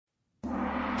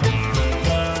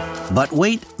But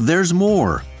wait, there's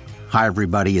more. Hi,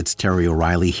 everybody. It's Terry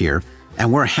O'Reilly here,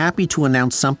 and we're happy to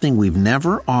announce something we've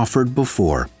never offered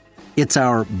before. It's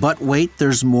our But Wait,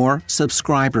 There's More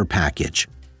subscriber package.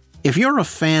 If you're a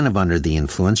fan of Under the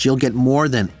Influence, you'll get more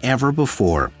than ever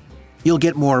before. You'll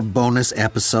get more bonus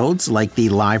episodes like the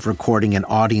live recording and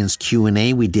audience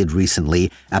Q&A we did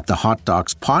recently at the Hot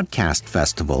Docs Podcast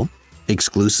Festival,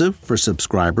 exclusive for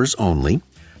subscribers only.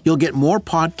 You'll get more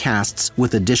podcasts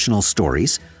with additional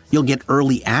stories. You'll get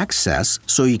early access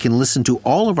so you can listen to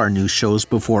all of our new shows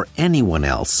before anyone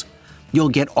else. You'll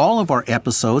get all of our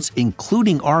episodes,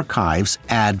 including archives,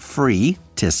 ad-free.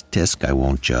 Tisk, tisk, I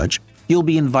won't judge. You'll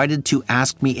be invited to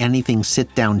Ask Me Anything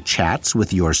sit-down chats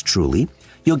with yours truly.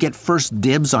 You'll get first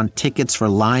dibs on tickets for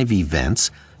live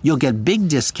events. You'll get big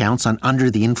discounts on Under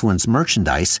the Influence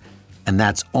merchandise. And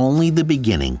that's only the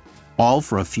beginning, all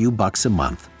for a few bucks a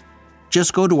month.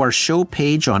 Just go to our show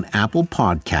page on Apple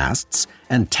Podcasts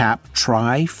and tap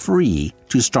Try Free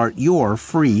to start your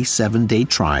free 7-day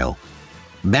trial.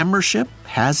 Membership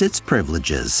has its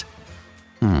privileges.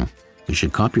 You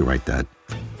should copyright that.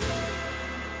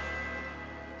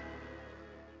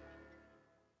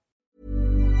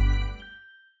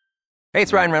 Hey,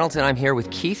 it's Ryan Reynolds, and I'm here with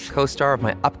Keith, co-star of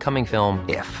my upcoming film,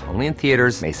 If, only in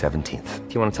theaters May 17th.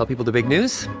 Do you want to tell people the big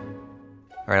news?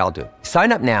 All right, I'll do it.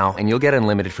 Sign up now and you'll get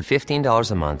unlimited for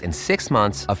 $15 a month and 6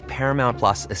 months of Paramount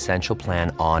Plus Essential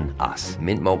Plan on us.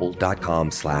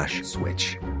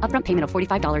 MintMobile.com/switch. Upfront payment of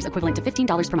 $45 equivalent to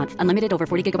 $15 per month. Unlimited over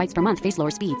 40 gigabytes per month. Face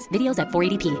lower speeds. Videos at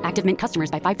 480p. Active Mint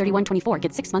customers by 531.24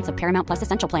 get 6 months of Paramount Plus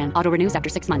Essential Plan. Auto renews after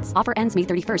 6 months. Offer ends May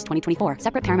 31st, 2024.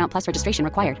 Separate Paramount Plus registration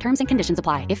required. Terms and conditions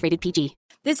apply if rated PG.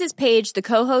 This is Paige, the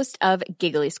co-host of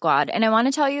Giggly Squad, and I want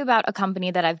to tell you about a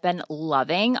company that I've been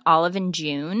loving, Olive &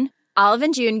 June.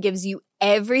 Olive & June gives you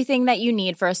everything that you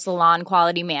need for a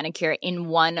salon-quality manicure in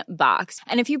one box.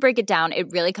 And if you break it down,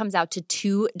 it really comes out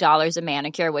to $2 a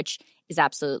manicure, which is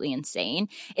absolutely insane.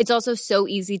 It's also so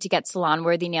easy to get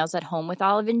salon-worthy nails at home with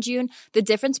Olive & June. The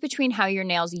difference between how your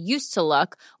nails used to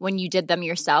look when you did them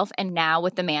yourself and now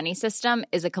with the Mani system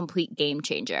is a complete game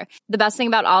changer. The best thing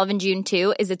about Olive & June,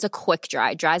 too, is it's a quick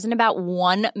dry. Dries in about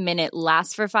 1 minute,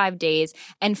 lasts for 5 days,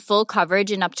 and full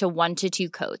coverage in up to 1 to 2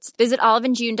 coats. Visit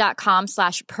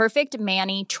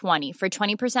oliveandjune.com/perfectmani20 for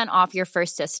 20% off your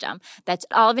first system. That's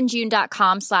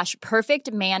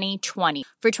oliveandjune.com/perfectmani20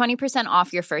 for 20%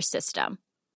 off your first system.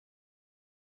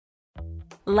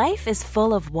 Life is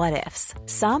full of what-ifs.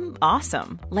 Some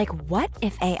awesome, like what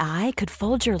if AI could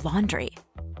fold your laundry?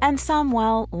 And some,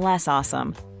 well, less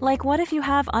awesome, like what if you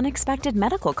have unexpected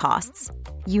medical costs?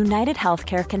 United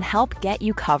Healthcare can help get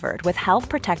you covered with Health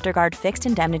Protector Guard fixed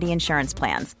indemnity insurance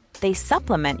plans. They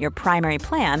supplement your primary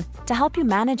plan to help you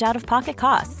manage out-of-pocket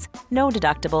costs. No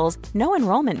deductibles, no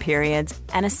enrollment periods,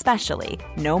 and especially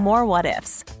no more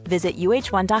what-ifs. Visit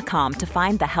uh1.com to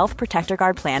find the Health Protector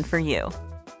Guard plan for you.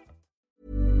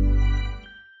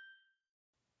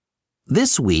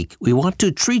 This week, we want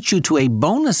to treat you to a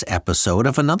bonus episode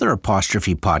of another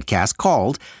Apostrophe podcast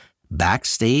called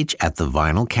Backstage at the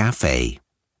Vinyl Cafe.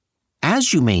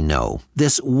 As you may know,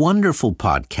 this wonderful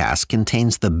podcast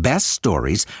contains the best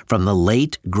stories from the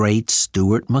late, great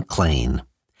Stuart McLean.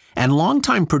 And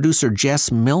longtime producer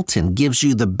Jess Milton gives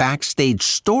you the backstage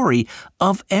story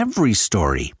of every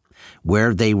story.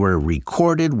 Where they were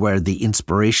recorded, where the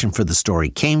inspiration for the story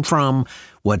came from,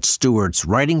 what Stuart's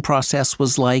writing process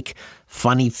was like,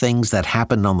 funny things that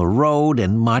happened on the road,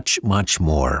 and much, much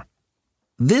more.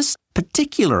 This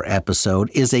particular episode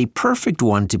is a perfect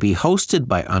one to be hosted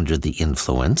by Under the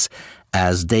Influence,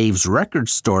 as Dave's record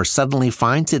store suddenly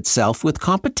finds itself with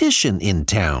competition in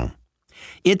town.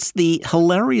 It's the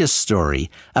hilarious story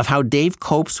of how Dave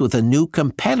copes with a new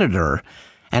competitor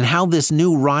and how this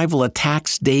new rival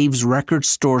attacks Dave's record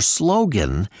store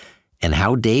slogan, and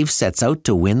how Dave sets out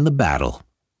to win the battle.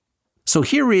 So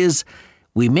here is,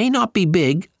 we may not be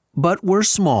big, but we're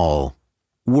small.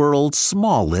 World's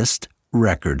smallest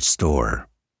record store.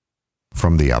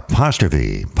 From the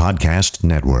Apostrophe Podcast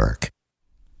Network.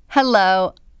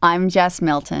 Hello, I'm Jess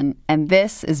Milton, and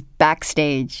this is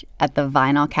Backstage at the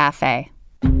Vinyl Cafe.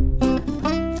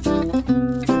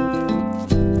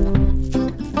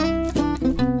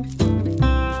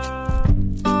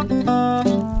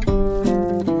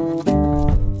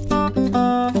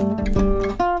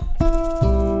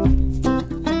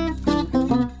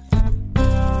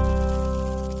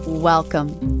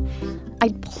 Welcome. I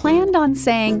planned on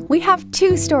saying we have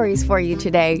 2 stories for you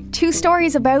today, 2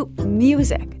 stories about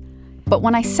music. But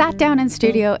when I sat down in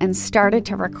studio and started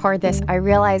to record this, I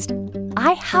realized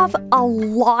I have a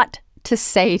lot to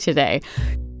say today.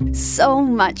 So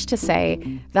much to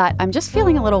say that I'm just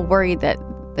feeling a little worried that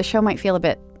the show might feel a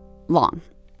bit long.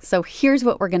 So here's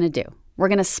what we're going to do. We're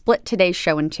going to split today's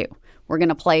show in two. We're going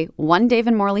to play one Dave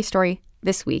and Morley story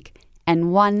this week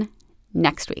and one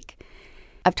next week.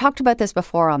 I've talked about this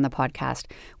before on the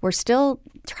podcast. We're still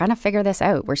trying to figure this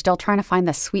out. We're still trying to find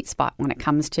the sweet spot when it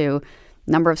comes to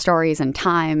number of stories and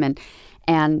time.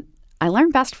 And I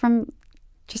learn best from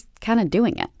just kind of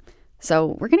doing it.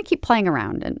 So we're going to keep playing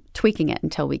around and tweaking it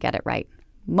until we get it right.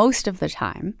 Most of the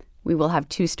time, we will have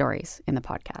 2 stories in the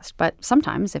podcast. But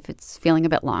sometimes, if it's feeling a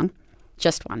bit long,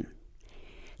 just one.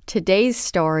 Today's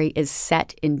story is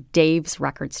set in Dave's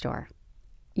record store.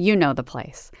 You know the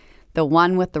place. The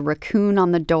one with the raccoon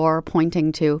on the door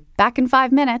pointing to "back in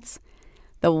 5 minutes."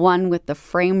 The one with the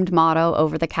framed motto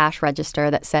over the cash register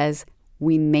that says,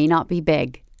 "We may not be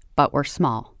big, but we're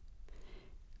small."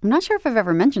 I'm not sure if I've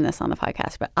ever mentioned this on the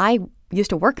podcast, but I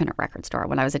used to work in a record store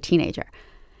when I was a teenager.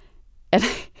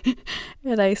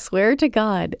 And I swear to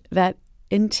God that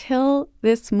until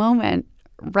this moment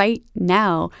right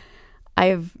now,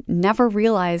 I've never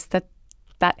realized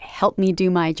that helped me do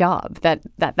my job,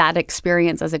 that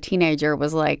experience as a teenager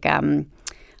was like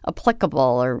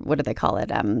applicable, or what do they call it,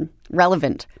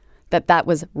 relevant, that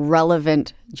was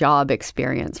relevant job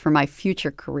experience for my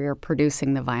future career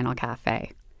producing the Vinyl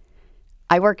Cafe.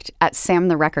 I worked at Sam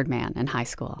the Record Man in high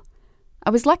school. I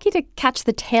was lucky to catch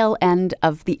the tail end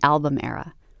of the album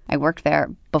era. I worked there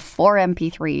before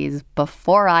MP3s,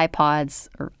 before iPods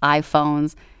or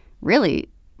iPhones, really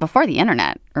before the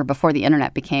internet, or before the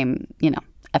internet became,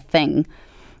 a thing.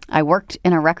 I worked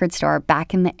in a record store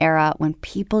back in the era when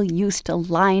people used to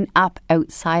line up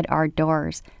outside our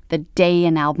doors the day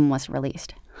an album was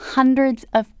released. Hundreds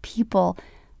of people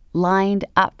lined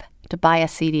up to buy a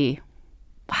CD.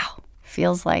 Wow,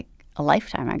 feels like a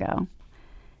lifetime ago.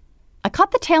 I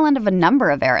caught the tail end of a number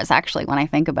of eras, actually, when I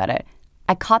think about it.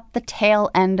 I caught the tail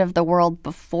end of the world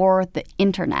before the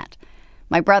internet.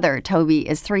 My brother, Toby,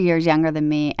 is 3 years younger than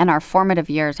me, and our formative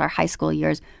years, our high school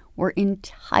years, were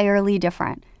entirely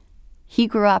different. He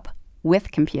grew up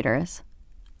with computers.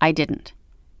 I didn't.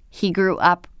 He grew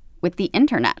up with the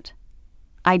internet.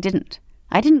 I didn't.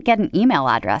 I didn't get an email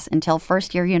address until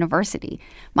first year university.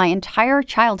 My entire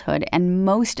childhood and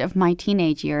most of my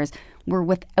teenage years were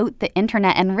without the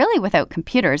internet and really without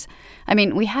computers. I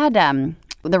mean, we had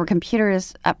there were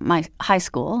computers at my high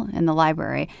school in the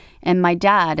library, and my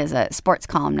dad is a sports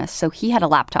columnist, so he had a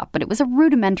laptop, but it was a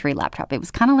rudimentary laptop. It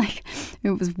was kind of like, it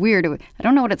was weird. I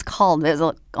don't know what it's called. It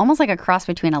was almost like a cross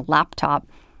between a laptop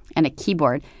and a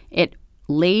keyboard. It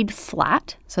laid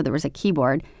flat, so there was a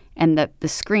keyboard, and the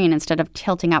screen, instead of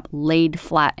tilting up, laid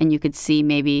flat, and you could see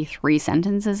maybe 3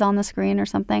 sentences on the screen or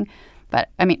something. But,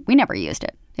 I mean, we never used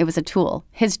it. It was a tool,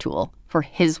 his tool, for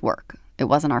his work. It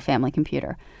wasn't our family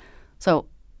computer. So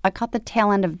I caught the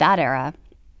tail end of that era,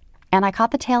 and I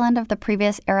caught the tail end of the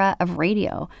previous era of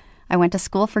radio. I went to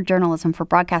school for journalism, for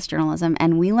broadcast journalism,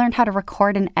 and we learned how to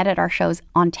record and edit our shows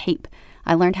on tape.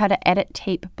 I learned how to edit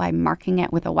tape by marking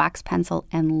it with a wax pencil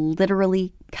and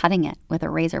literally cutting it with a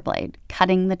razor blade,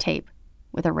 cutting the tape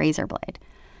with a razor blade.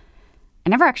 I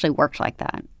never actually worked like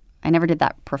that. I never did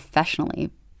that professionally.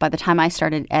 By the time I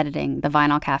started editing the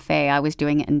Vinyl Cafe, I was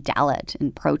doing it in Dalet,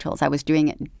 in Pro Tools. I was doing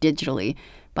it digitally.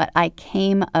 But I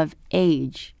came of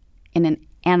age in an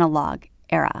analog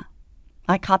era.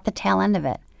 I caught the tail end of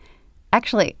it.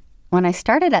 Actually, when I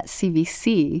started at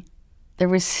CBC, there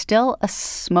was still a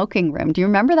smoking room. Do you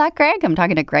remember that, Greg? I'm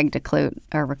talking to Greg DeClute,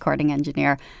 our recording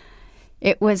engineer.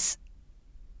 It was,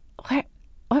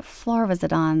 what floor was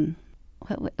it on?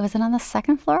 Was it on the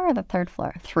second floor or the third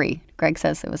floor? 3. Greg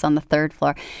says it was on the 3rd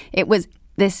floor. It was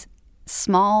this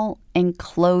small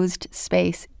enclosed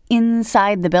space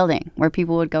inside the building where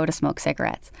people would go to smoke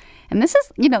cigarettes. And this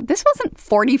is, this wasn't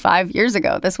 45 years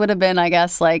ago. This would have been, I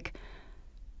guess it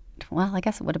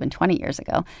would have been 20 years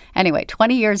ago. Anyway,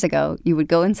 20 years ago, you would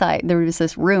go inside. There was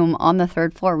this room on the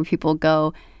 3rd floor where people would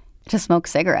go to smoke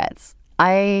cigarettes.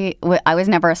 I was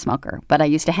never a smoker, but I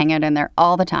used to hang out in there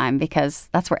all the time because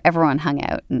that's where everyone hung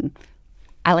out. And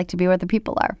I like to be where the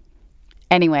people are.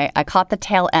 Anyway, I caught the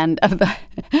tail end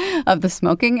of the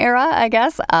smoking era, I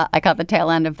guess. I caught the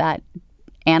tail end of that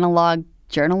analog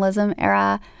journalism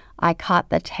era. I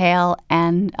caught the tail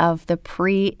end of the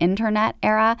pre-internet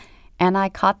era. And I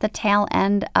caught the tail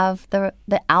end of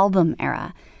the album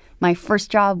era. My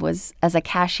first job was as a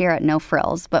cashier at No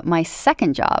Frills, but my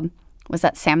second job was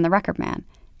at Sam the Record Man.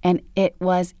 And it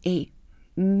was a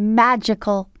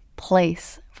magical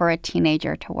place for a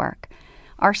teenager to work.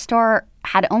 Our store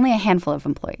had only a handful of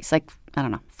employees,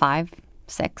 5,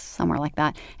 6, somewhere like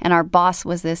that. And our boss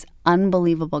was this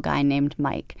unbelievable guy named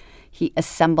Mike. He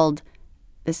assembled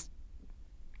this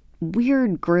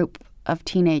weird group of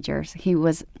teenagers. He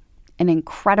was an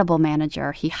incredible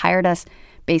manager. He hired us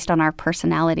based on our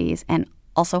personalities and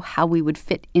also how we would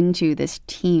fit into this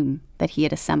team that he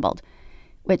had assembled,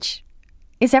 which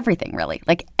is everything, really.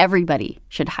 Like, everybody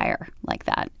should hire like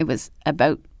that. It was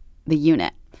about the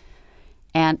unit.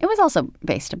 And it was also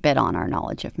based a bit on our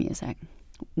knowledge of music.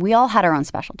 We all had our own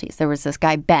specialties. There was this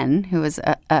guy, Ben, who was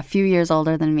a few years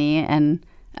older than me and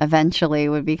eventually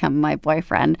would become my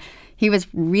boyfriend. He was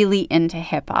really into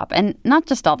hip-hop, and not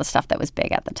just all the stuff that was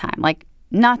big at the time, like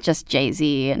not just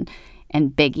Jay-Z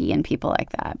and Biggie and people like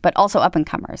that, but also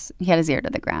up-and-comers. He had his ear to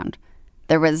the ground.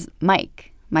 There was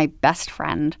Mike, my best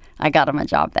friend. I got him a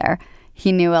job there.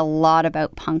 He knew a lot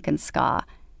about punk and ska,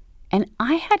 and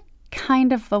I had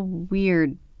kind of a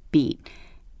weird beat.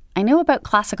 I knew about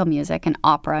classical music and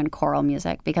opera and choral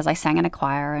music because I sang in a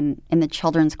choir and in the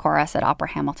children's chorus at Opera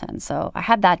Hamilton, so I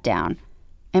had that down.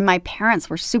 And my parents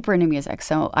were super into music,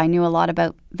 so I knew a lot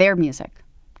about their music.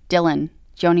 Dylan,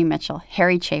 Joni Mitchell,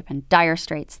 Harry Chapin, Dire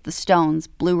Straits, The Stones,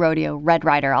 Blue Rodeo, Red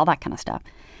Rider, all that kind of stuff.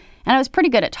 And I was pretty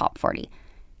good at Top 40.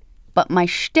 But my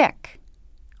shtick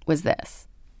was this.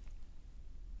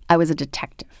 I was a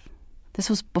detective. This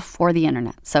was before the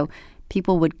internet, so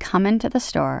people would come into the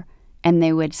store and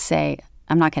they would say,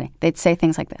 I'm not kidding, they'd say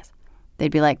things like this.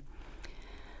 They'd be like,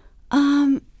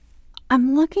 I'm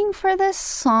looking for this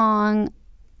song.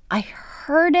 I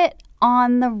heard it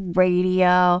on the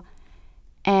radio,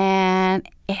 and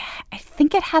I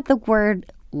think it had the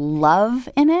word love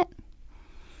in it.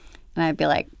 And I'd be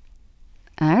like,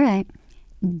 all right,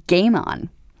 game on.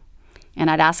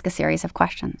 And I'd ask a series of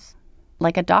questions,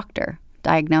 like a doctor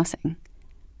diagnosing.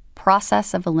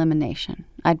 Process of elimination.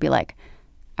 I'd be like,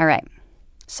 all right,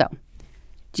 so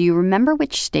do you remember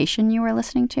which station you were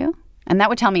listening to? And that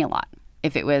would tell me a lot.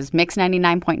 If it was Mix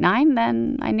 99.9,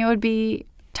 then I knew it would be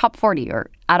Top 40 or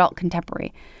Adult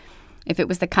Contemporary. If it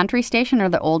was the country station or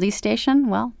the oldies station,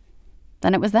 well,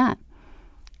 then it was that.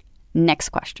 Next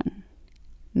question.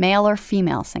 Male or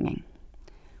female singing?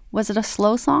 Was it a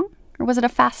slow song or was it a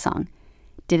fast song?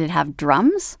 Did it have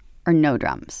drums or no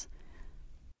drums?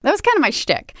 That was kind of my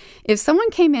shtick. If someone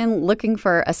came in looking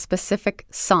for a specific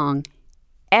song,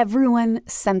 everyone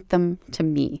sent them to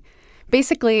me.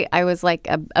 Basically, I was like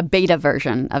a beta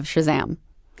version of Shazam.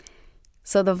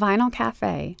 So the Vinyl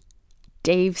Cafe,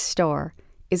 Dave's store,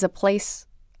 is a place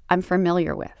I'm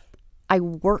familiar with. I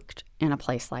worked in a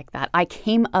place like that. I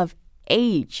came of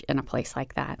age in a place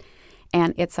like that.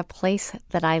 And it's a place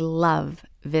that I love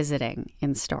visiting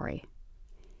in Story.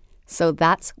 So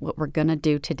that's what we're going to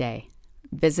do today.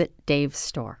 Visit Dave's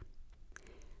store.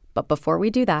 But before we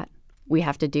do that, we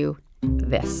have to do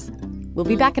this. We'll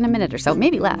be back in a minute or so,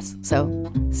 maybe less.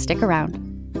 So stick around.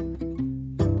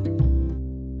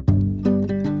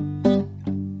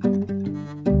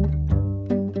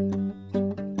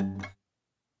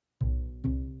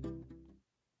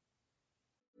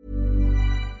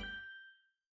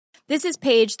 This is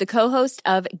Paige, the co-host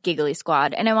of Giggly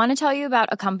Squad, and I want to tell you about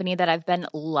a company that I've been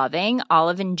loving,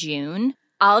 Olive & June.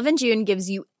 Olive & June gives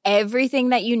you everything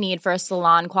that you need for a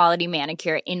salon-quality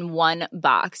manicure in one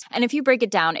box. And if you break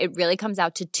it down, it really comes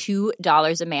out to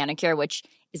 $2 a manicure, which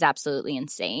is absolutely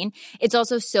insane. It's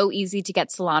also so easy to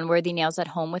get salon-worthy nails at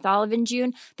home with Olive &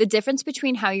 June. The difference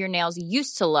between how your nails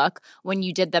used to look when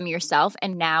you did them yourself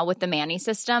and now with the Mani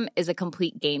system is a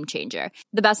complete game changer.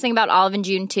 The best thing about Olive &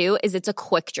 June, too, is it's a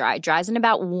quick dry. Dries in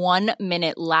about 1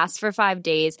 minute, lasts for 5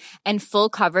 days, and full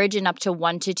coverage in up to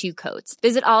 1 to 2 coats.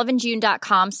 Visit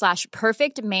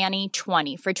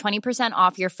oliveandjune.com/perfectmani20 for 20%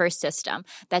 off your first system.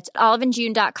 That's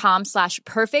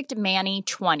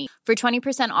oliveandjune.com/perfectmani20 for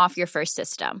 20% off your first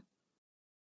system.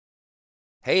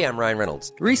 Hey, I'm Ryan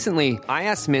Reynolds. Recently, I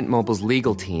asked Mint Mobile's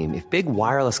legal team if big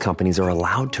wireless companies are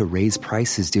allowed to raise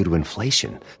prices due to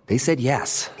inflation. They said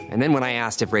yes. And then when I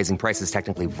asked if raising prices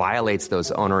technically violates those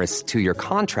onerous 2-year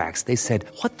contracts, they said,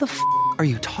 "What the f*** are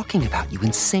you talking about, you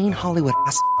insane Hollywood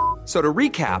ass?" So to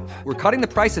recap, we're cutting the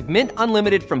price of Mint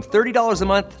Unlimited from $30 a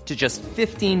month to just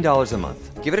 $15 a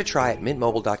month. Give it a try at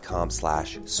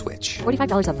mintmobile.com/switch.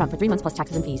 $45 up front for 3 months plus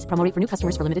taxes and fees. Promo rate for new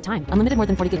customers for limited time. Unlimited more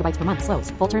than 40 gigabytes per month. Slows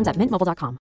full terms at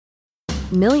mintmobile.com.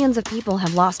 Millions of people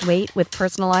have lost weight with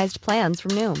personalized plans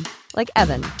from Noom. Like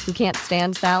Evan, who can't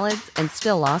stand salads and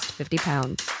still lost 50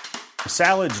 pounds.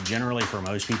 Salads generally for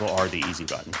most people are the easy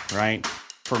button, right?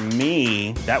 For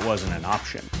me, that wasn't an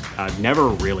option. I never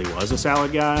really was a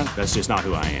salad guy. That's just not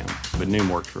who I am. But Noom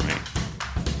worked for me.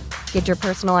 Get your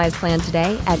personalized plan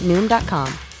today at Noom.com.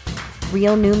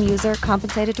 Real Noom user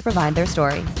compensated to provide their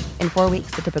story. In 4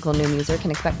 weeks, the typical Noom user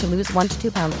can expect to lose 1 to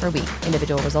 2 pounds per week.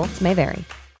 Individual results may vary.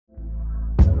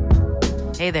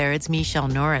 Hey there, it's Michelle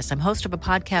Norris. I'm host of a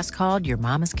podcast called Your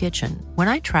Mama's Kitchen. When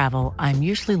I travel, I'm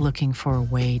usually looking for a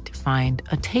way to find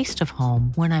a taste of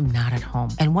home when I'm not at home.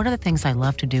 And one of the things I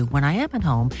love to do when I am at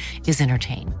home is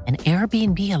entertain. And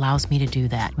Airbnb allows me to do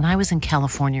that. When I was in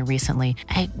California recently,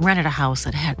 I rented a house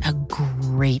that had a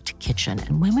great kitchen.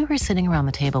 And when we were sitting around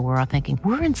the table, we're all thinking,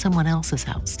 we're in someone else's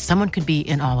house. Someone could be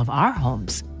in all of our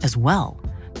homes as well.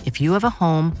 If you have a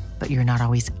home, but you're not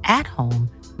always at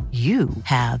home, you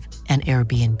have an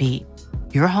Airbnb.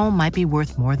 Your home might be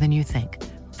worth more than you think.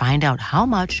 Find out how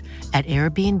much at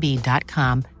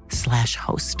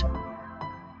airbnb.com/host.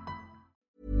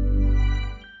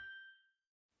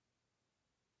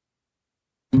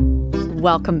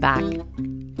 Welcome back.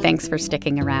 Thanks for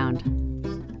sticking around.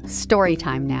 Story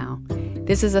time now.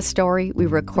 This is a story we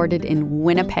recorded in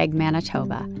Winnipeg,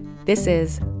 Manitoba. This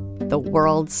is the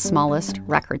world's smallest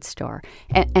record store.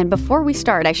 And before we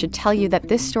start, I should tell you that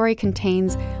this story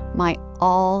contains my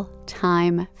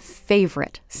all-time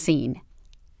favorite scene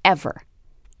ever.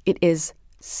 It is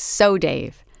so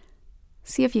Dave.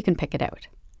 See if you can pick it out.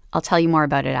 I'll tell you more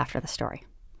about it after the story.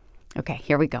 Okay,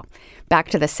 here we go. Back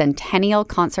to the Centennial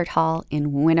Concert Hall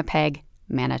in Winnipeg,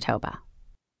 Manitoba.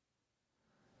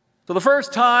 So the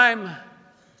first time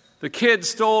the kid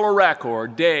stole a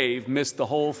record, Dave missed the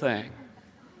whole thing.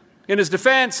 In his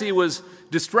defense, he was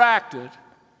distracted.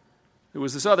 There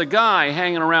was this other guy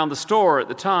hanging around the store at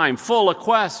the time, full of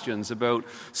questions about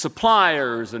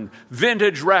suppliers and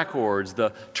vintage records,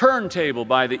 the turntable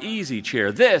by the easy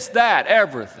chair, this, that,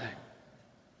 everything.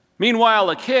 Meanwhile,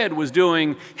 the kid was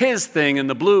doing his thing in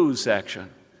the blues section,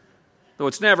 though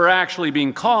it's never actually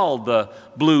been called the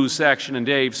blues section in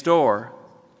Dave's store.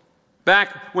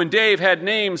 Back when Dave had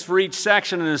names for each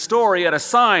section in his store, he had a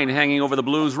sign hanging over the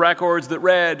blues records that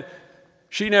read,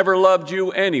 "She never loved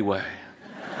you anyway."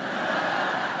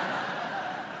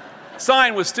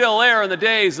 Sign was still there in the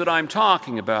days that I'm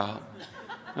talking about.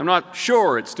 I'm not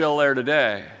sure it's still there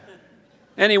today.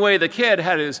 Anyway, the kid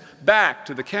had his back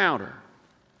to the counter.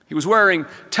 He was wearing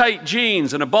tight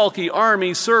jeans and a bulky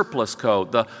army surplus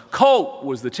coat. The coat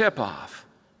was the tip-off.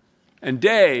 And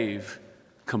Dave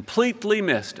completely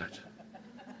missed it.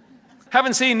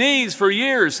 "Haven't seen these for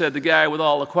years," said the guy with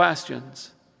all the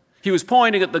questions. He was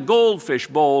pointing at the Goldfish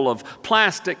bowl of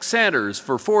plastic centers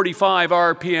for 45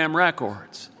 RPM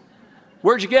records.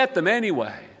 "Where'd you get them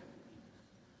anyway?"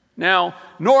 Now,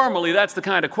 normally that's the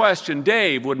kind of question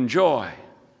Dave would enjoy.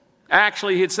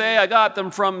 Actually, he'd say, "I got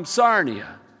them from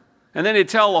Sarnia." And then he'd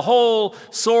tell the whole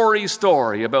sorry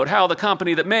story about how the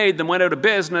company that made them went out of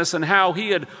business and how he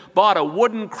had bought a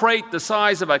wooden crate the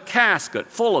size of a casket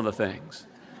full of the things.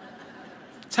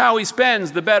 It's how he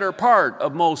spends the better part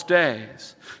of most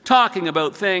days, talking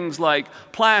about things like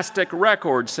plastic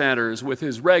record centers with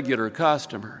his regular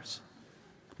customers.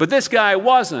 But this guy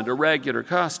wasn't a regular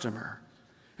customer.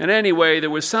 And anyway, there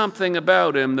was something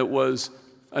about him that was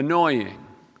annoying.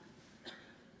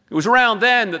 It was around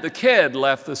then that the kid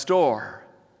left the store.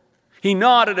 He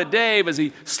nodded at Dave as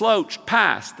he slouched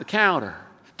past the counter.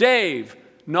 Dave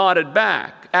nodded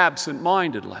back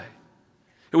absent-mindedly.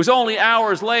 It was only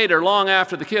hours later, long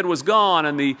after the kid was gone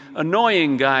and the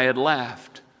annoying guy had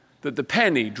left, that the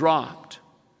penny dropped.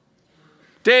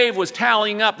 Dave was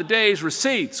tallying up the day's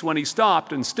receipts when he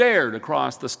stopped and stared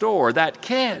across the store. That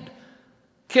kid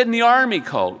in the army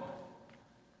coat,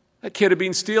 that kid had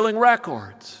been stealing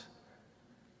records.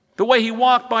 The way he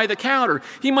walked by the counter,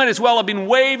 he might as well have been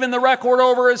waving the record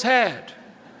over his head.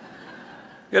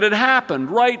 It had happened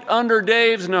right under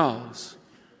Dave's nose.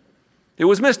 It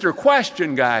was Mr.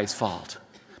 Question Guy's fault.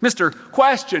 Mr.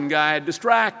 Question Guy had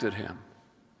distracted him.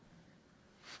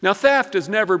 Now, theft has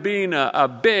never been a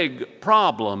big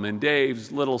problem in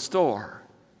Dave's little store,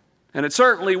 and it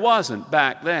certainly wasn't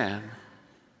back then.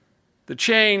 The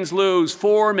chains lose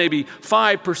 4, maybe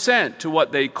 5% to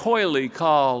what they coyly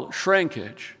call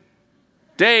shrinkage.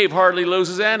 Dave hardly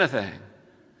loses anything.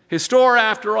 His store,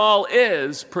 after all,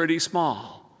 is pretty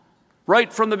small.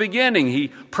 Right from the beginning, he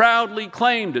proudly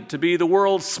claimed it to be the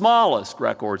world's smallest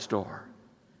record store.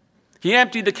 He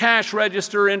emptied the cash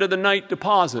register into the night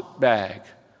deposit bag,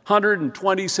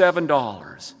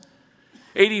 $127.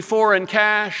 84 in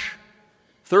cash,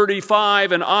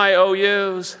 35 in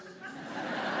IOUs,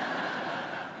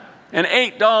 and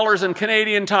 $8 in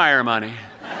Canadian Tire money,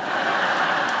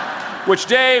 which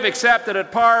Dave accepted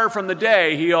at par from the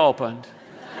day he opened.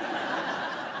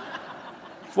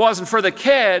 If it wasn't for the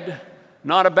kid,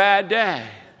 not a bad day.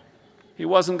 He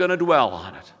wasn't going to dwell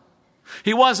on it.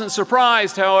 He wasn't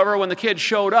surprised, however, when the kid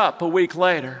showed up a week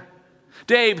later.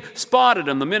 Dave spotted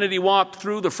him the minute he walked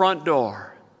through the front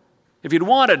door. If he'd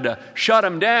wanted to shut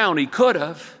him down, he could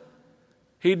have.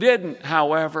 He didn't,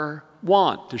 however,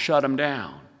 want to shut him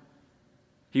down.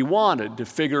 He wanted to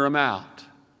figure him out.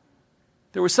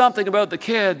 There was something about the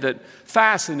kid that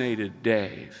fascinated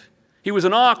Dave. He was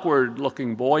an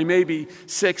awkward-looking boy, maybe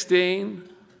 16,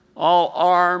 all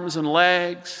arms and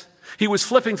legs. He was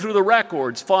flipping through the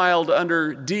records filed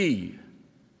under D.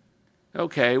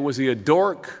 Okay, was he a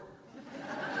dork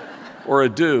or a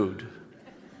dude?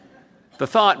 The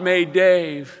thought made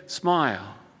Dave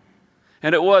smile.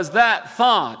 And it was that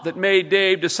thought that made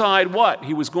Dave decide what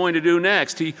he was going to do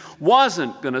next. He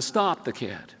wasn't going to stop the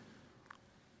kid.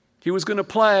 He was going to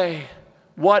play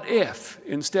what if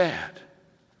instead.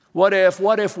 What if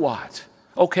what?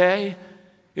 Okay,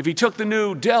 if he took the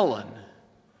new Dylan,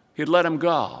 he'd let him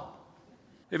go.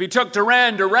 If he took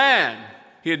Duran Duran,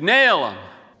 he'd nail him.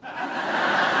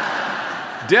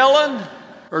 Dylan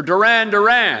or Duran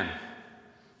Duran?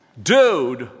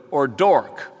 Dude or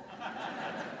dork?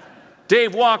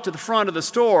 Dave walked to the front of the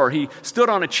store. He stood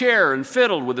on a chair and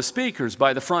fiddled with the speakers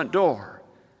by the front door.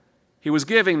 He was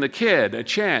giving the kid a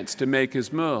chance to make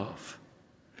his move.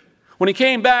 When he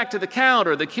came back to the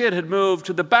counter, the kid had moved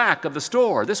to the back of the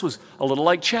store. This was a little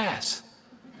like chess.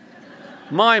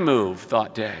 My move,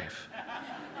 thought Dave.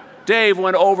 Dave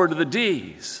went over to the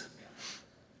D's.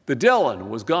 The Dylan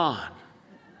was gone.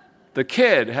 The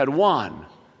kid had won,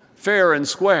 fair and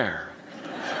square.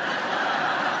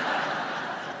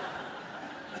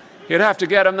 He'd have to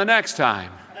get him the next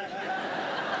time,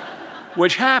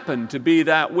 which happened to be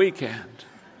that weekend.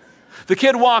 The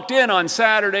kid walked in on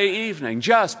Saturday evening,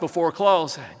 just before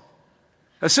closing.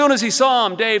 As soon as he saw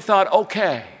him, Dave thought,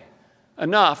 okay,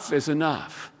 enough is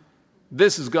enough.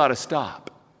 This has got to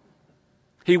stop.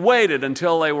 He waited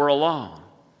until they were alone.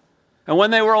 And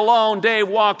when they were alone, Dave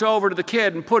walked over to the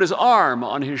kid and put his arm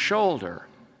on his shoulder.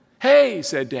 Hey,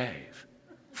 said Dave,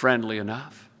 friendly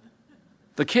enough.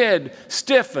 The kid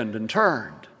stiffened and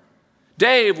turned.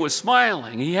 Dave was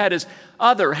smiling. He had his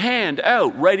other hand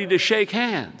out, ready to shake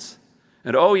hands.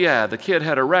 And oh yeah, the kid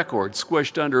had a record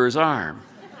squished under his arm.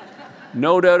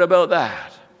 No doubt about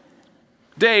that.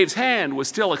 Dave's hand was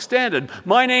still extended.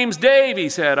 My name's Dave, he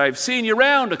said. I've seen you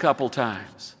around a couple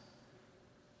times.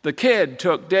 The kid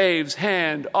took Dave's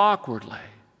hand awkwardly.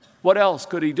 What else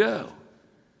could he do?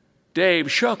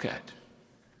 Dave shook it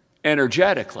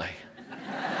energetically.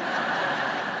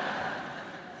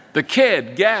 The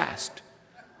kid gasped.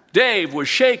 Dave was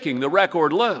shaking the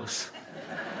record loose.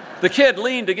 The kid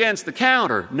leaned against the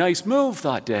counter. Nice move,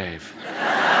 thought Dave.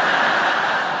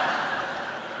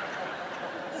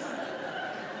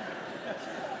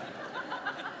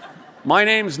 My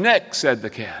name's Nick, said the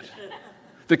kid.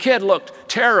 The kid looked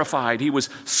terrified. He was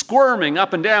squirming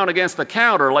up and down against the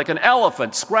counter like an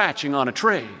elephant scratching on a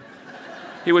tree.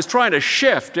 He was trying to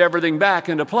shift everything back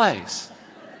into place.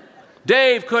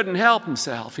 Dave couldn't help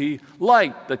himself. He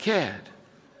liked the kid.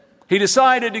 He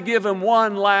decided to give him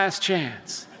one last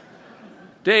chance.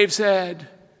 Dave said,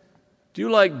 do you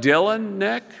like Dylan,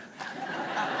 Nick?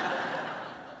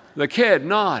 The kid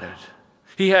nodded.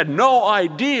 He had no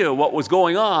idea what was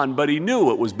going on, but he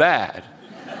knew it was bad.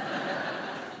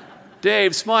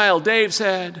 Dave smiled. Dave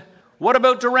said, what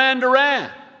about Duran Duran?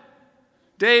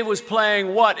 Dave was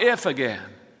playing what if again.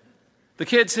 The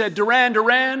kid said, Duran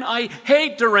Duran? I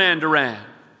hate Duran Duran.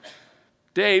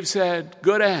 Dave said,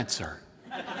 good answer.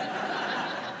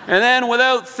 And then,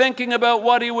 without thinking about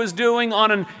what he was doing, on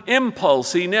an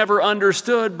impulse he never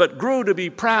understood but grew to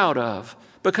be proud of,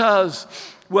 because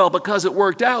it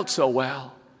worked out so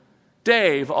well,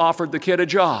 Dave offered the kid a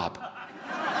job.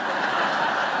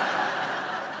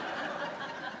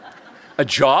 A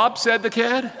job, said the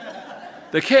kid.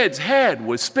 The kid's head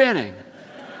was spinning.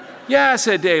 Yeah,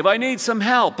 said Dave, I need some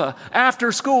help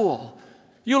after school.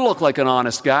 You look like an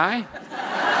honest guy.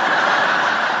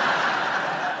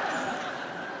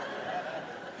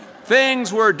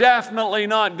 Things were definitely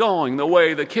not going the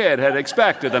way the kid had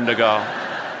expected them to go.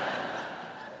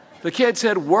 The kid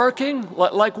said, working?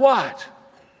 Like what?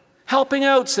 Helping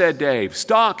out, said Dave.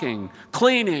 Stocking,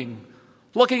 cleaning,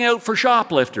 looking out for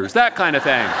shoplifters, that kind of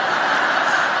thing.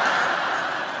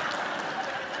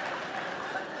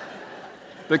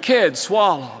 The kid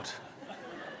swallowed.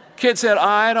 Kid said,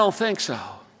 I don't think so.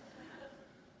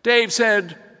 Dave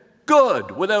said,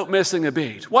 good, without missing a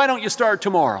beat. Why don't you start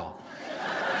tomorrow?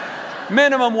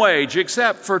 Minimum wage,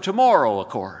 except for tomorrow, of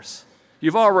course.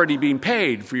 You've already been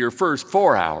paid for your first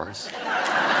 4 hours.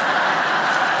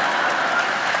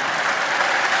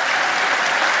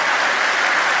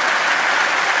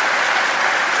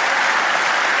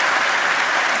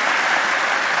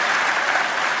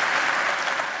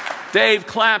 Dave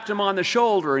clapped him on the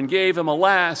shoulder and gave him a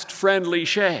last friendly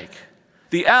shake.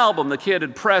 The album the kid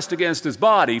had pressed against his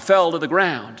body fell to the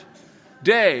ground.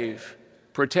 Dave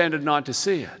pretended not to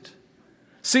see it.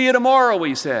 "See you tomorrow,"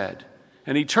 he said,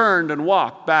 and he turned and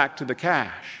walked back to the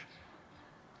cash.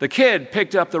 The kid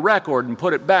picked up the record and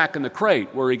put it back in the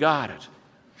crate where he got it.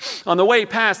 On the way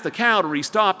past the counter, he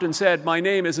stopped and said, "My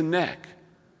name isn't Nick.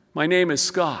 My name is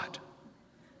Scott."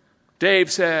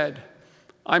 Dave said,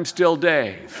 "I'm still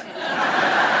Dave.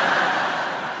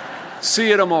 See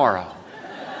you tomorrow."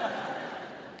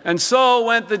 And so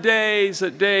went the days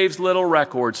at Dave's little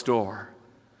record store.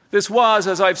 This was,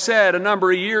 as I've said, a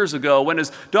number of years ago when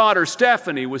his daughter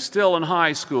Stephanie was still in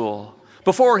high school,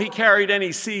 before he carried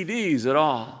any CDs at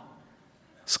all.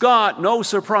 Scott, no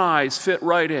surprise, fit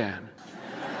right in.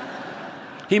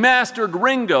 He mastered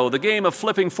Ringo, the game of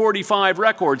flipping 45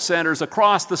 record centers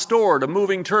across the store to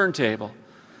moving turntable.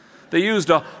 They used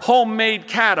a homemade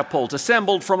catapult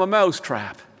assembled from a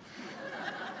mousetrap.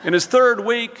 In his third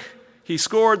week, he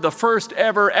scored the first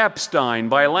ever Epstein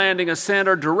by landing a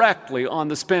center directly on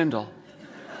the spindle,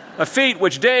 a feat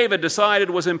which Dave had decided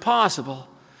was impossible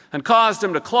and caused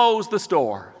him to close the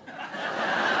store.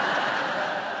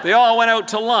 They all went out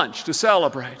to lunch to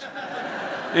celebrate,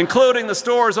 including the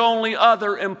store's only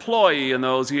other employee in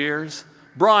those years,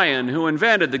 Brian, who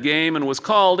invented the game and was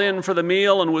called in for the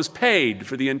meal and was paid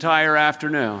for the entire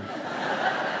afternoon.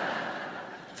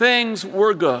 Things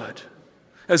were good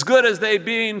as they'd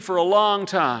been for a long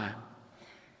time.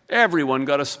 Everyone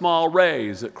got a small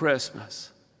raise at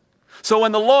Christmas. So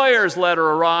when the lawyer's letter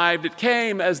arrived, it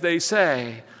came, as they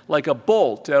say, like a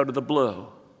bolt out of the blue.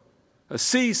 A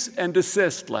cease and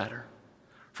desist letter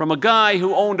from a guy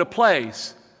who owned a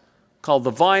place called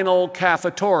the Vinyl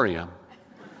Cafetorium.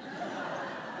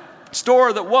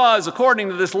 Store that was, according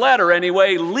to this letter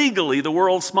anyway, legally the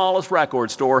world's smallest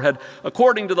record store, had,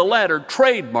 according to the letter,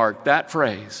 trademarked that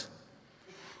phrase.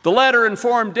 The letter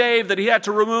informed Dave that he had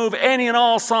to remove any and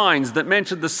all signs that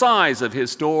mentioned the size of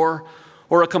his store,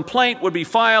 or a complaint would be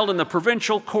filed in the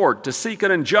provincial court to seek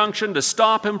an injunction to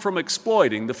stop him from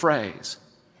exploiting the phrase.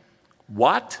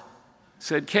 "What?"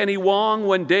 said Kenny Wong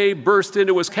when Dave burst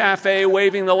into his cafe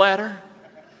waving the letter.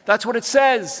 "That's what it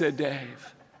says," said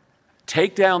Dave.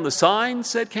 "Take down the signs,"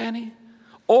 said Kenny.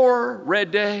 "Or," read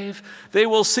Dave, "they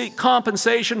will seek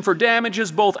compensation for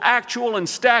damages both actual and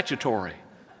statutory,"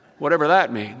 whatever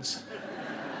that means.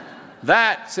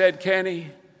 "That," said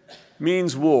Kenny,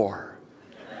 "means war."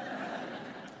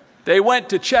 They went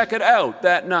to check it out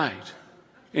that night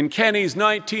in Kenny's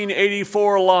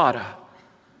 1984 Lada.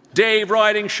 Dave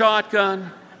riding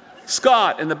shotgun,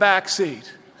 Scott in the back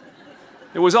seat.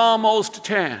 It was almost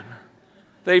 10.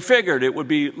 They figured it would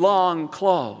be long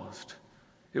closed.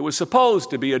 It was supposed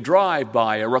to be a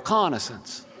drive-by, a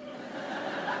reconnaissance.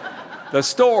 The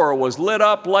store was lit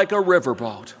up like a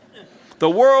riverboat. The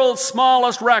world's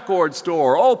smallest record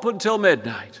store, open till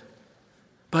midnight.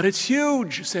 "But it's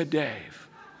huge," said Dave.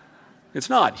 "It's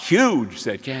not huge,"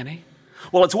 said Kenny.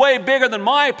 "Well, it's way bigger than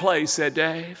my place," said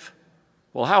Dave.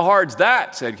 "Well, how hard's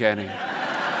that?" said Kenny.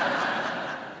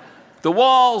 The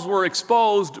walls were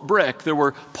exposed brick. There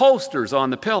were posters on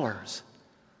the pillars.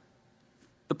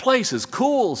 "The place is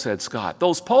cool," said Scott.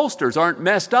 "Those posters aren't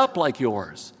messed up like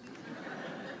yours."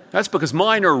 "That's because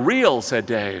mine are real," said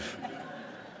Dave.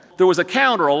 There was a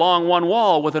counter along one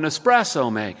wall with an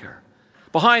espresso maker.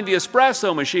 Behind the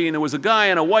espresso machine, there was a guy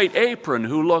in a white apron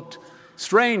who looked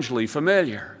strangely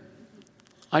familiar.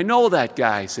 "I know that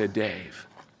guy," said Dave.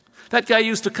 "That guy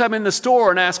used to come in the store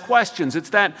and ask questions. It's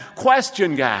that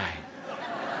question guy."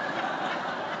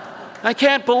 "I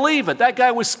can't believe it. That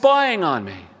guy was spying on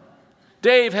me."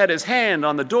 Dave had his hand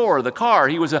on the door of the car.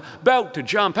 He was about to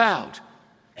jump out.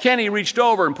 Kenny reached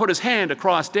over and put his hand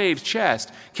across Dave's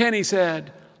chest. Kenny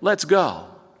said, "Let's go."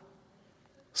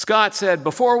 Scott said,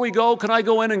 "Before we go, can I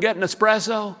go in and get an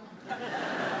espresso?"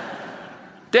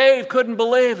 Dave couldn't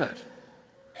believe it.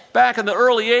 Back in the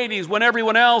early 80s, when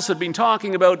everyone else had been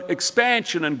talking about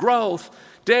expansion and growth,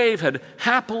 Dave had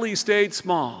happily stayed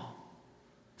small.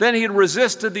 Then he had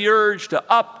resisted the urge to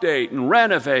update and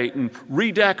renovate and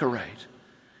redecorate.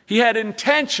 He had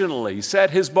intentionally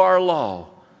set his bar low,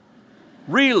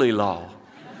 really low.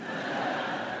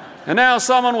 And now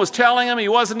someone was telling him he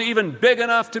wasn't even big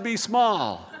enough to be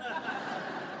small.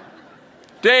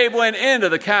 Dave went into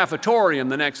the cafetorium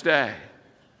the next day.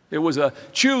 It was a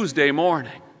Tuesday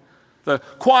morning, the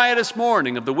quietest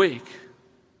morning of the week.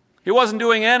 He wasn't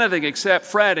doing anything except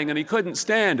fretting, and he couldn't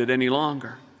stand it any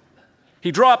longer.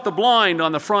 He dropped the blind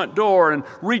on the front door and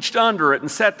reached under it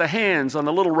and set the hands on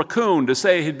the little raccoon to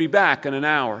say he'd be back in an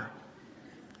hour.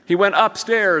 He went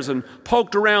upstairs and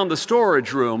poked around the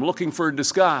storage room looking for a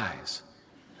disguise.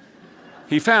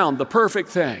 He found the perfect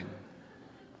thing,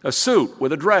 a suit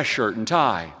with a dress shirt and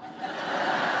tie.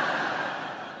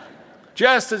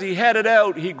 Just as he headed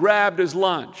out, he grabbed his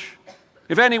lunch.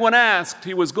 If anyone asked,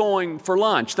 he was going for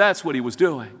lunch. That's what he was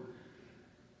doing.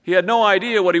 He had no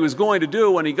idea what he was going to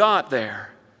do when he got there.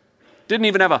 Didn't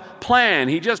even have a plan.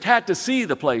 He just had to see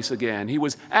the place again. He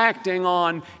was acting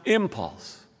on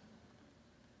impulse.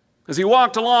 As he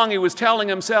walked along, he was telling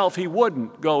himself he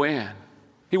wouldn't go in.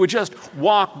 He would just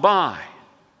walk by.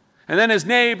 And then his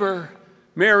neighbor,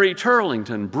 Mary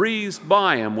Turlington, breezed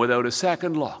by him without a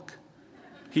second look.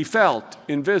 He felt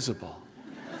invisible.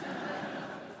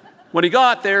 When he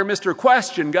got there, Mr.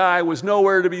 Question Guy was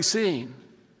nowhere to be seen.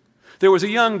 There was a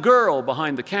young girl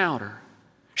behind the counter.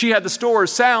 She had the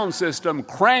store's sound system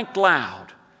cranked loud.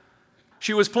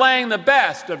 She was playing the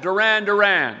best of Duran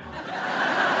Duran.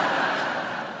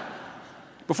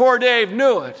 Before Dave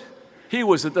knew it, he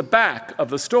was at the back of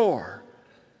the store,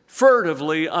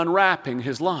 furtively unwrapping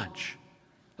his lunch,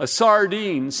 a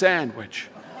sardine sandwich.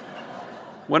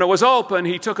 When it was open,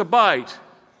 he took a bite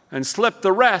and slipped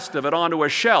the rest of it onto a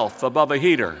shelf above a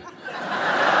heater.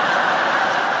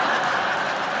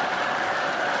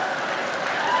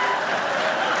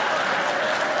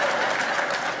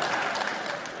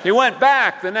 He went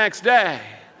back the next day.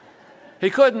 He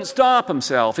couldn't stop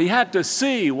himself. He had to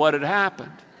see what had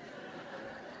happened.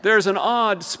 "There's an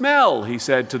odd smell," he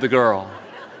said to the girl.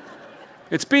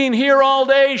 "It's been here all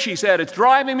day," she said. "It's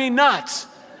driving me nuts."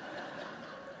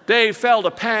 Dave felt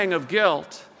a pang of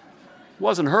guilt. It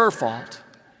wasn't her fault.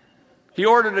 He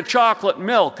ordered a chocolate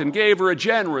milk and gave her a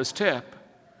generous tip.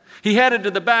 He headed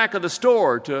to the back of the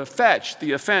store to fetch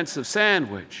the offensive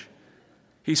sandwich.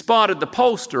 He spotted the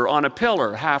poster on a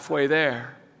pillar halfway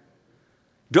there.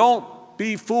 "Don't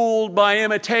be fooled by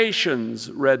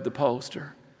imitations," read the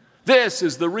poster. "This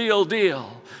is the real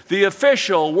deal, the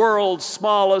official world's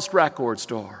smallest record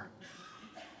store."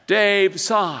 Dave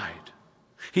sighed.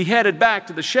 He headed back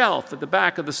to the shelf at the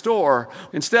back of the store.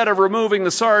 Instead of removing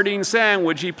the sardine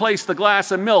sandwich, he placed the glass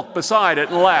of milk beside it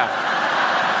and left.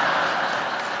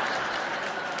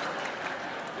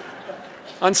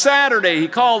 On Saturday, he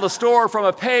called the store from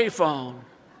a payphone.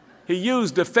 He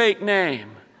used a fake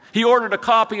name. He ordered a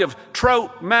copy of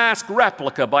Trout Mask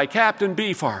Replica by Captain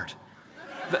Beefheart.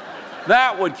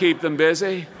 That would keep them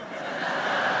busy.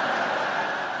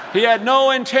 He had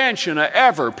no intention of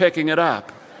ever picking it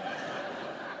up.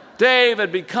 Dave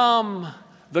had become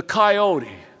the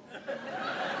coyote.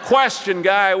 Question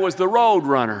Guy was the road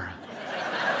runner.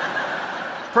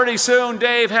 Pretty soon,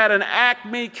 Dave had an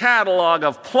Acme catalog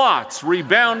of plots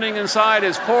rebounding inside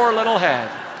his poor little head.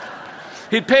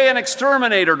 He'd pay an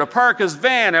exterminator to park his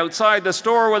van outside the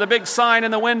store with a big sign in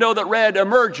the window that read,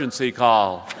 "Emergency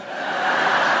Call."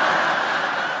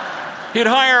 He'd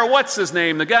hire,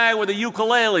 what's-his-name, the guy with the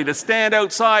ukulele, to stand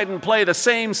outside and play the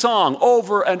same song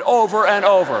over and over and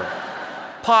over.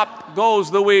 Pop goes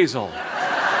the weasel.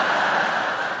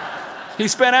 He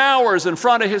spent hours in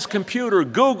front of his computer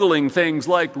Googling things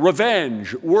like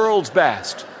revenge, world's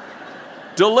best,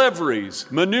 deliveries,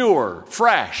 manure,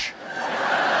 fresh.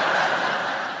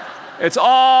 It's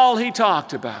all he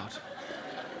talked about.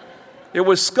 It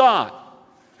was Scott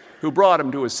who brought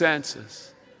him to his senses.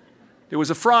 It was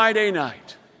a Friday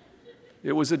night.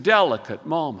 It was a delicate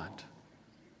moment.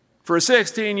 For a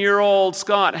 16-year-old,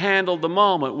 Scott handled the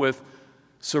moment with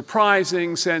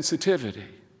surprising sensitivity.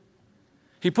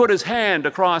 He put his hand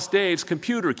across Dave's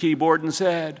computer keyboard and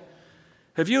said,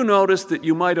 "Have you noticed that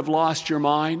you might have lost your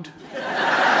mind?"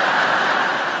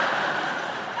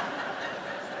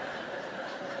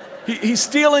 He's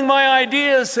stealing my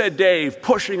ideas, said Dave,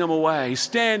 pushing him away,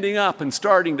 standing up and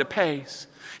starting to pace.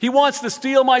 "He wants to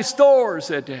steal my store,"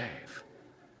 said Dave.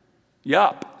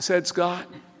 "Yup," said Scott.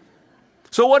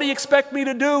 "So what do you expect me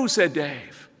to do?" said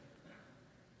Dave.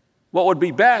 "What would be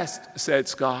best," said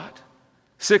Scott,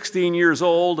 16 years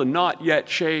old and not yet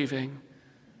shaving,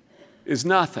 "is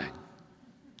nothing."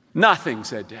 "Nothing,"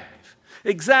 said Dave.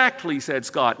 "Exactly," said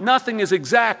Scott. "Nothing is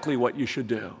exactly what you should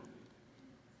do."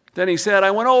 Then he said, "I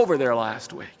went over there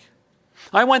last week.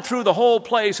 I went through the whole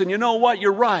place, and you know what?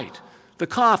 You're right. The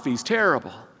coffee's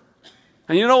terrible.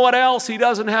 And you know what else? He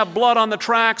doesn't have Blood on the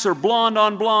Tracks or Blonde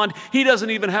on Blonde. He doesn't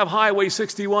even have Highway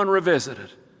 61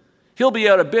 Revisited. He'll be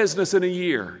out of business in a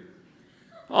year.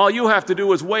 All you have to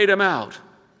do is wait him out.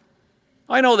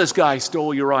 I know this guy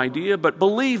stole your idea, but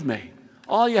believe me,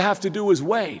 all you have to do is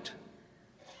wait."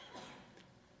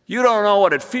 "You don't know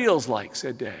what it feels like,"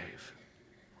 said Dave.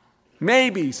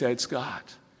 "Maybe," said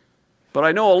Scott, "but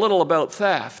I know a little about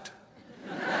theft."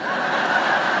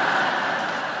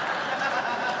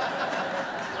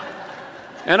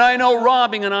 "And I know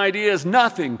robbing an idea is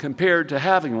nothing compared to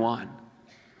having one.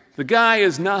 The guy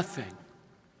is nothing.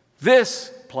 This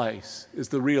place is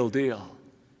the real deal.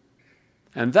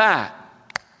 And that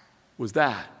was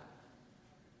that.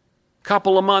 A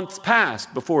couple of months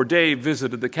passed before Dave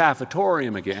visited the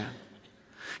cafetorium again.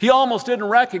 He almost didn't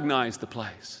recognize the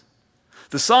place.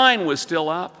 The sign was still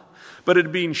up, but it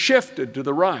had been shifted to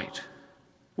the right.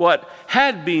 What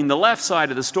had been the left side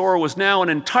of the store was now an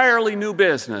entirely new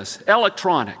business,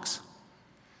 electronics.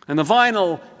 And the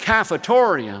vinyl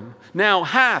cafetorium, now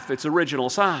half its original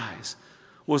size,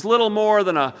 was little more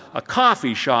than a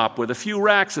coffee shop with a few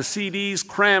racks of CDs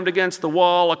crammed against the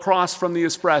wall across from the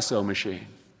espresso machine.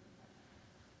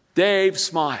 Dave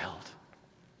smiled.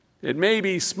 It may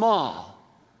be small,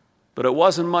 but it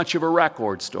wasn't much of a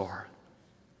record store.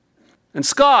 And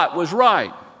Scott was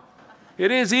right.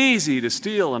 It is easy to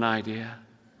steal an idea.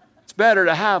 It's better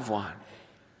to have one.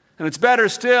 And it's better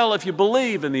still if you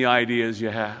believe in the ideas you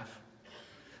have.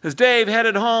 As Dave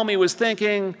headed home, he was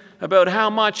thinking about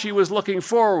how much he was looking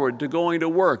forward to going to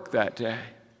work that day.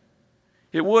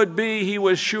 It would be, he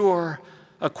was sure,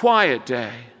 a quiet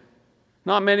day.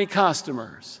 Not many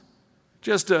customers,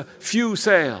 just a few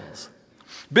sales.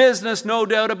 Business, no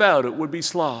doubt about it, would be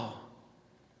slow.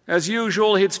 As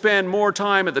usual, he'd spend more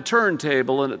time at the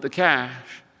turntable than at the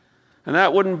cash, and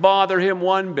that wouldn't bother him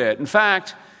one bit. In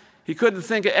fact, he couldn't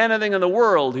think of anything in the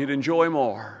world he'd enjoy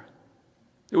more.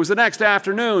 It was the next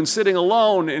afternoon, sitting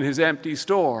alone in his empty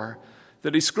store,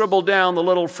 that he scribbled down the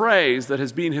little phrase that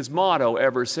has been his motto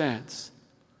ever since.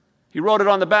 He wrote it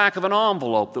on the back of an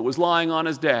envelope that was lying on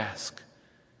his desk.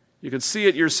 You can see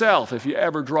it yourself if you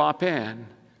ever drop in.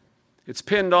 It's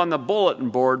pinned on the bulletin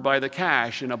board by the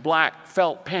cash in a black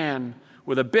felt pen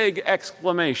with a big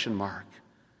exclamation mark.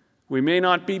 We may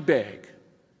not be big,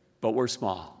 but we're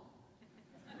small.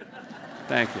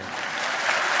 Thank you.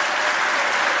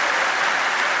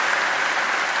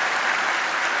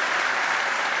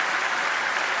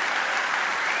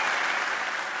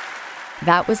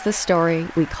 That was the story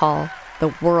we call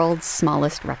the world's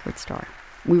smallest record store.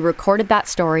 We recorded that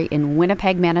story in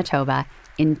Winnipeg, Manitoba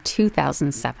in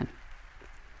 2007.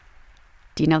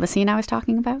 Do you know the scene I was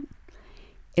talking about?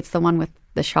 It's the one with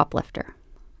the shoplifter,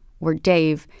 where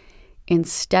Dave,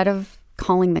 instead of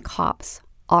calling the cops,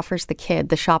 offers the kid,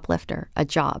 the shoplifter, a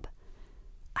job.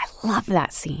 I love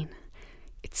that scene.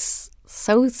 It's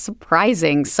so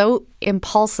surprising, so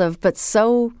impulsive, but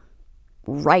so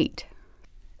right.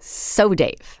 So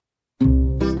Dave.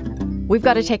 We've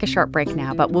got to take a short break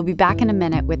now, but we'll be back in a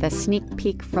minute with a sneak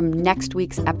peek from next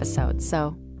week's episode,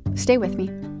 so stay with me.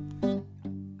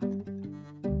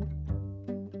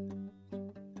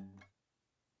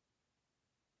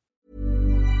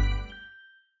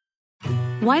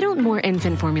 Why don't more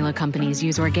infant formula companies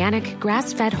use organic,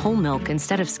 grass-fed whole milk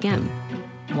instead of skim?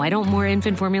 Why don't more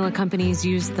infant formula companies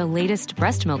use the latest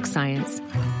breast milk science?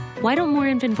 Why don't more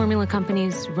infant formula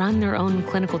companies run their own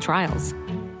clinical trials?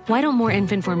 Why don't more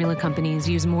infant formula companies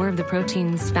use more of the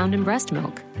proteins found in breast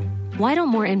milk? Why don't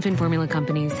more infant formula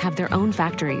companies have their own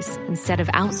factories instead of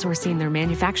outsourcing their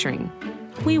manufacturing?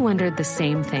 We wondered the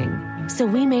same thing. So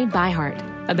we made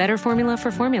ByHeart, a better formula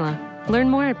for formula. Learn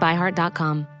more at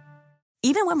byheart.com.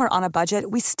 Even when we're on a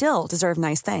budget, we still deserve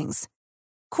nice things.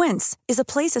 Quince is a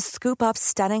place to scoop up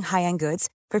stunning high-end goods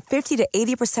for 50 to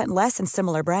 80% less than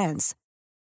similar brands.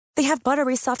 They have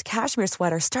buttery soft cashmere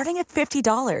sweaters starting at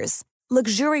 $50,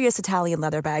 luxurious Italian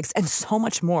leather bags, and so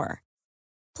much more.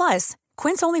 Plus,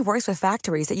 Quince only works with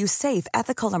factories that use safe,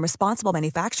 ethical, and responsible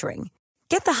manufacturing.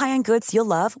 Get the high-end goods you'll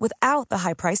love without the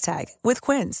high price tag with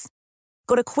Quince.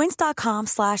 Go to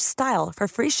quince.com/style for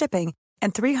free shipping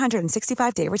and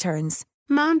 365-day returns.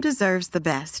 Mom deserves the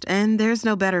best, and there's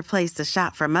no better place to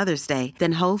shop for Mother's Day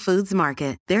than Whole Foods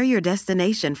Market. They're your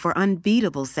destination for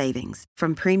unbeatable savings,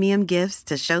 from premium gifts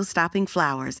to show-stopping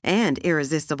flowers and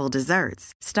irresistible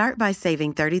desserts. Start by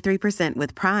saving 33%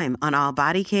 with Prime on all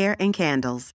body care and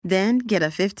candles. Then get a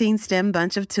 15-stem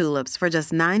bunch of tulips for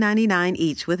just $9.99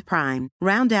 each with Prime.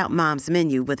 Round out Mom's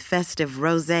menu with festive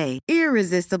rosé,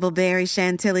 irresistible berry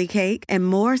chantilly cake, and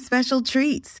more special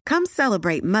treats. Come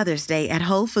celebrate Mother's Day at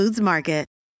Whole Foods Market.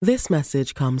 This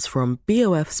message comes from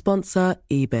BOF sponsor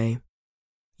eBay.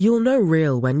 You'll know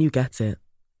real when you get it.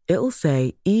 It'll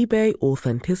say eBay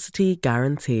Authenticity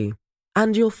Guarantee.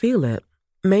 And you'll feel it.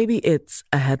 Maybe it's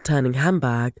a head-turning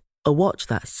handbag, a watch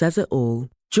that says it all,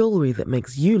 jewelry that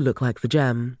makes you look like the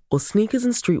gem, or sneakers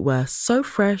and streetwear so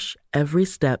fresh every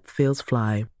step feels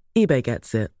fly. eBay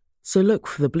gets it. So look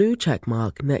for the blue check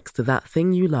mark next to that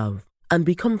thing you love. And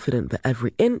be confident that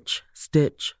every inch,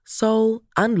 stitch, sole,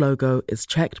 and logo is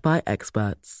checked by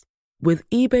experts. With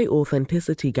eBay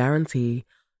Authenticity Guarantee,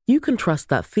 you can trust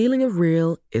that feeling of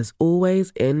real is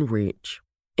always in reach.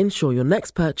 Ensure your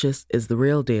next purchase is the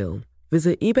real deal.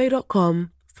 Visit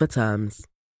ebay.com for terms.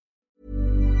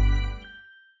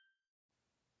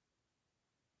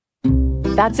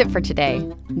 That's it for today.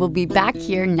 We'll be back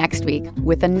here next week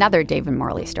with another Dave and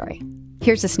Morley story.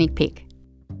 Here's a sneak peek.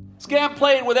 Scamp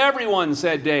played with everyone,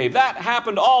 said Dave. That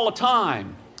happened all the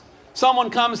time. Someone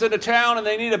comes into town and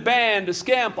they need a band.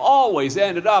 Scamp always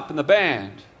ended up in the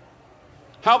band.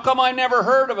 How come I never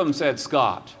heard of him, said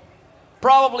Scott.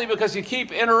 Probably because you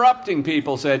keep interrupting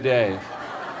people, said Dave.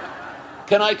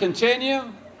 Can I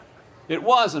continue? It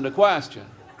wasn't a question.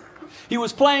 He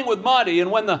was playing with Muddy,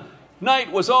 and when the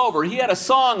night was over, he had a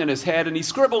song in his head, and he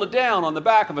scribbled it down on the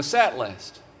back of a set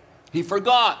list. He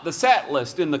forgot the set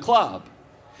list in the club.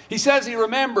 He says he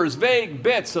remembers vague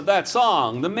bits of that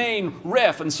song, the main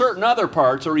riff and certain other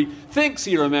parts, or he thinks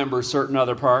he remembers certain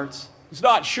other parts. He's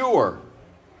not sure.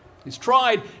 He's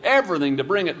tried everything to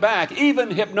bring it back,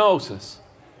 even hypnosis,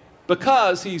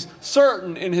 because he's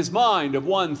certain in his mind of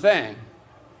one thing.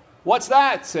 What's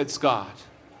that? Said Scott.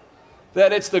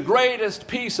 That it's the greatest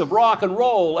piece of rock and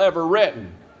roll ever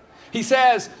written. He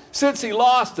says since he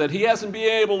lost it, he hasn't been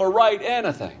able to write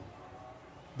anything.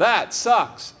 That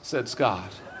sucks, said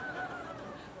Scott.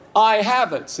 I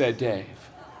have it, said Dave.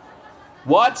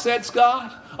 What? Said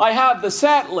Scott. I have the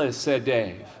set list, said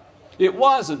Dave. It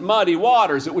wasn't Muddy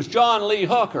Waters, it was John Lee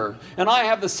Hooker, and I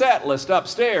have the set list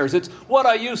upstairs. It's what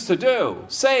I used to do,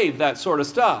 save that sort of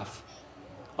stuff.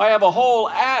 I have a whole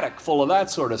attic full of that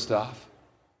sort of stuff.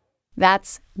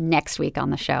 That's next week on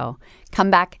the show.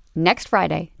 Come back next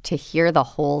Friday to hear the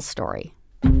whole story.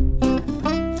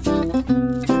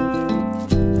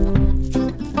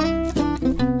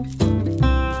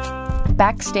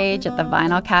 Backstage at the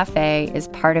Vinyl Cafe is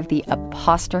part of the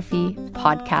Apostrophe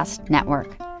Podcast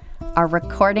Network. Our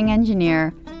recording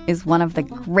engineer is one of the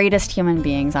greatest human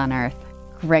beings on earth,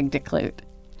 Greg DeClute.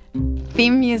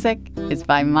 Theme music is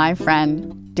by my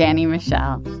friend, Danny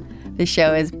Michelle. The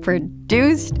show is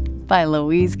produced by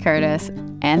Louise Curtis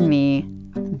and me,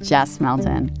 Jess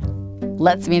Melton.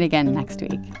 Let's meet again next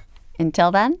week.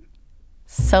 Until then,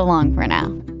 so long for now.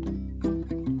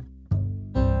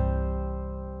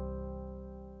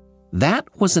 That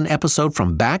was an episode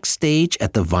from Backstage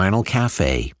at the Vinyl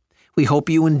Cafe. We hope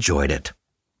you enjoyed it.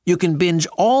 You can binge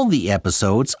all the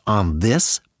episodes on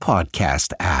this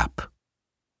podcast app.